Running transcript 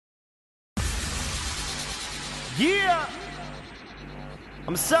Yeah,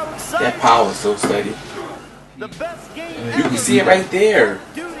 I'm so excited. That power is so steady. The best game You can see it right there.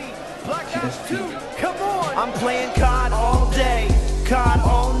 Duty, Black Ops 2, come on. I'm playing COD all day, COD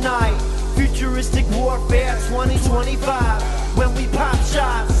all night. Futuristic warfare 2025. When we pop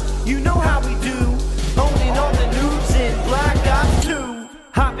shots, you know how we do. Owning all the noobs in Black Ops 2.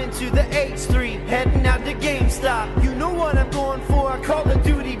 Hop into the H3, heading out to GameStop. You know what I'm going for, Call of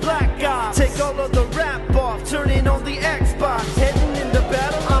Duty Black Ops. Take all of the rap off, turning on the Xbox. Heading into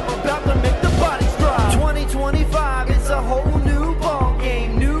battle, I'm about to make the bodies drop. 2025, it's a whole new ball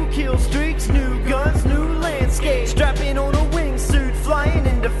game. New kill streaks, new guns, new landscape. Strapping on a wingsuit, flying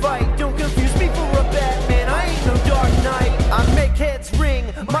into fight. Don't confuse me for a Batman, I ain't no Dark Knight. I make heads ring,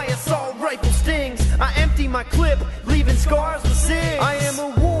 my assault rifle stings. I empty my clip, leaving scars to sing. I am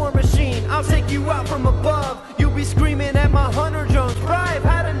a war machine, I'll take you out from above. You'll be screaming at my hunter drones, bro, I've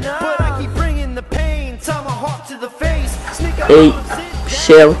had enough. But I keep bringing the pain, tomahawk to the face. Sneak up,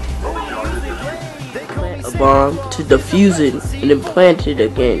 shell, plant a bomb to defuse it, and then plant it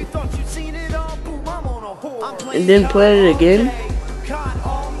again, and then plant it again,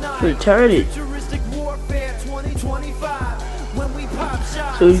 retarded.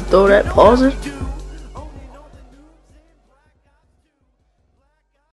 So you throw that, pause it,